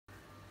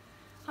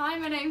Hi,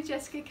 my name's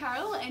Jessica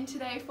Carroll, and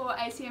today for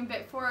ACM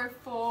Vet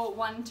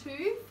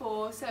 40412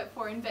 for Cert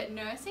 4 in Vet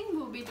Nursing,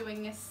 we'll be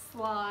doing a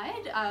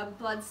slide,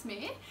 blood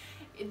smear.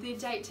 The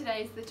date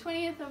today is the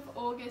 20th of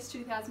August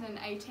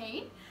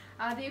 2018.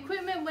 The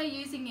equipment we're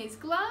using is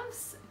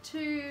gloves,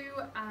 two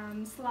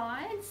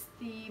slides,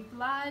 the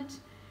blood,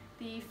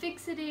 the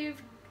fixative,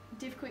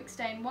 diff quick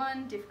stain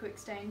 1, diff quick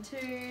stain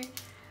 2,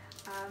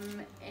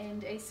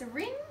 and a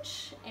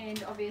syringe,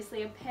 and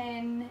obviously a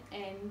pen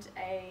and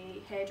a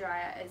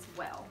hairdryer as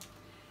well.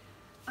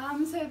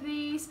 So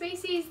the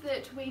species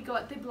that we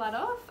got the blood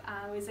of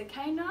was a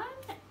canine,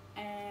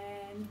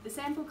 and the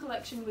sample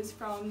collection was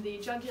from the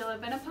jugular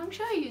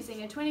venipuncture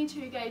using a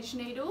 22 gauge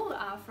needle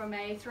from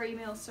a 3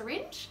 ml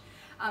syringe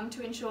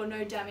to ensure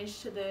no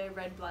damage to the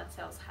red blood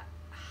cells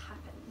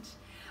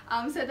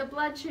happened. So the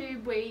blood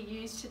tube we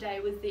used today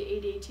was the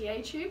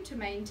EDTA tube to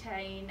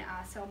maintain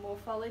cell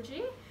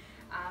morphology.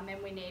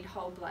 And we need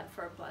whole blood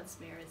for a blood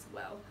smear as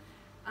well.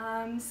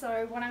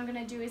 So what I'm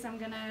going to do is I'm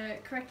going to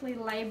correctly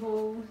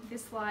label the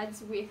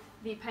slides with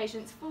the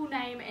patient's full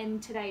name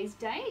and today's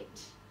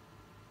date.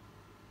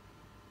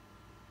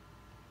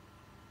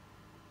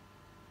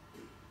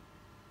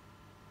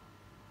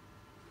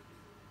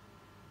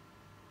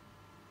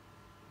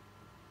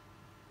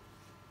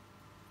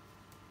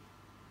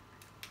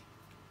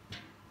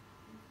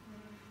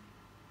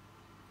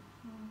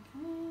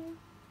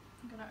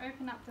 I'm going to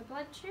open up the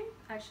blood tube.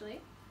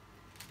 Actually,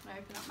 I'm going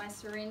to open up my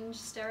syringe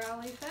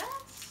sterilely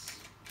first.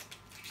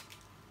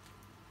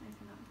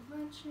 Open up the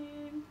blood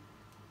tube.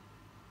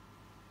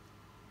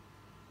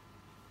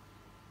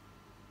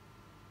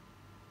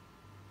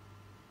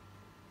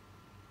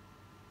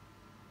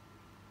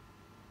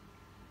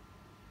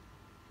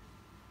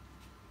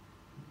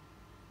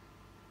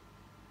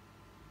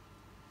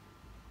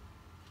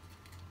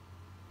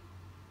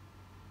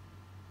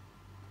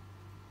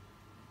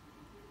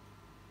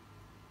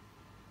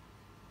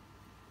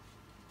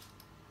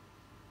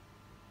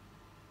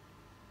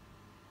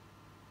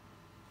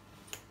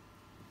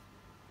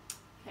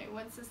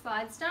 Once the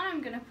slide's done,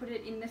 I'm going to put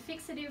it in the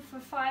fixative for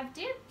 5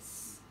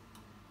 dips.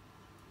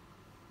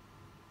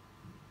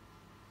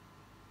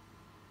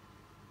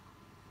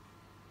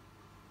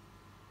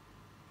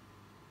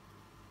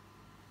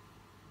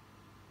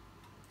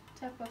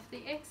 Tap off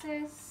the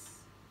excess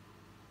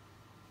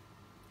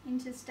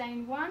into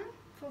stain 1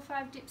 for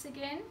 5 dips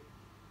again.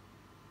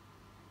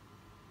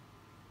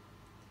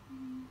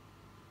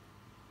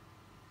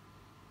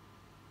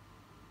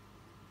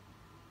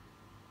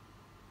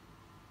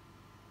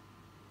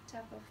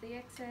 Tap off the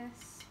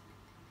excess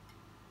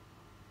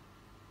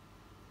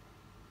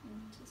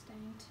into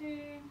stain 2.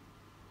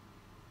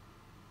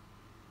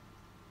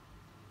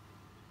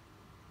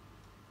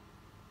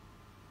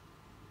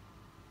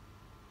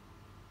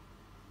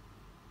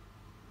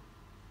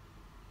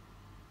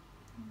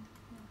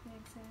 Off the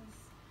excess.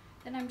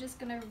 Then I'm just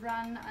going to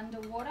run under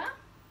water,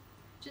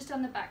 just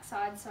on the back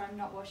side, so I'm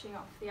not washing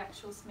off the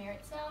actual smear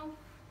itself.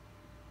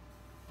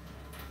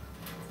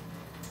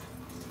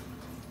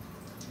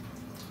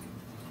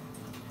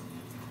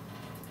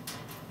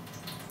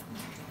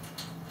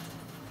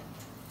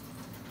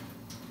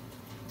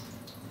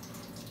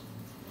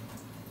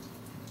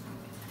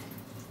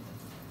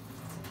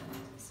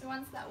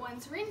 Once that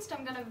one's rinsed,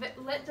 I'm going to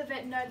let the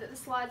vet know that the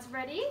slide's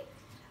ready,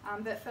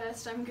 but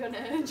first I'm going to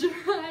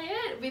dry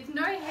it with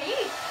no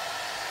heat.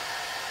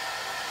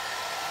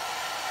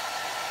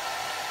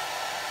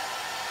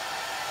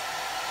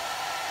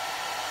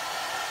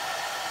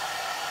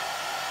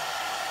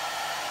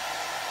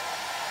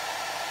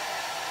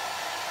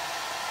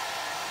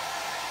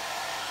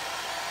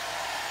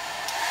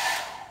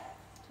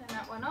 Turn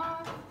that one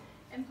off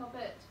and pop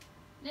it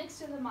next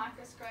to the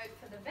microscope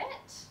for the vet.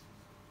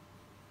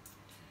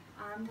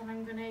 Then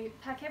I'm going to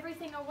pack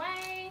everything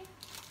away.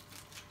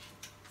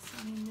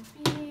 Some in the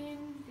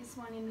bin, this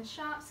one in the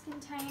sharps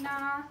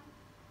container.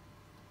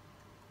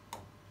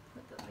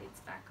 Put the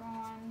lids back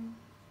on.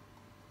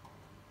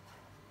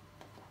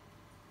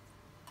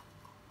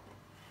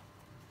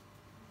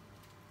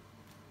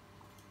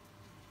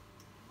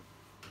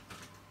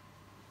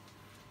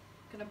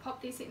 Going to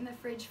pop this in the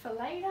fridge for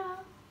later.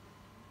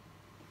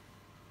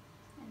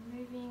 And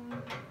moving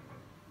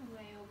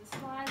away all the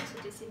slides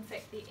to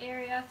disinfect the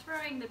area,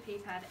 throwing the pee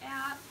pad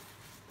out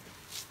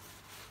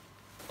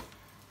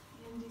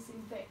and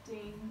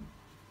disinfecting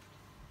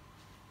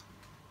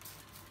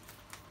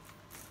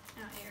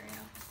our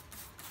area.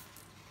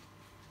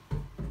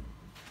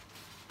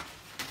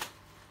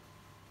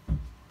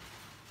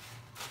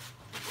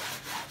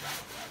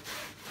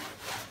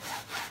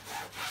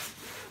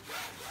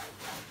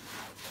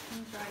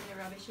 And throwing the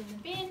rubbish in the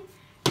bin,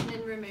 and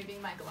then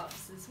removing my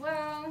gloves as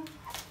well.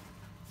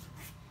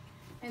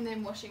 And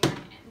then washing my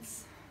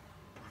hands.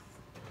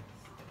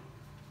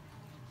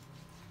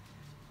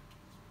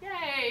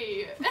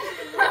 Yay!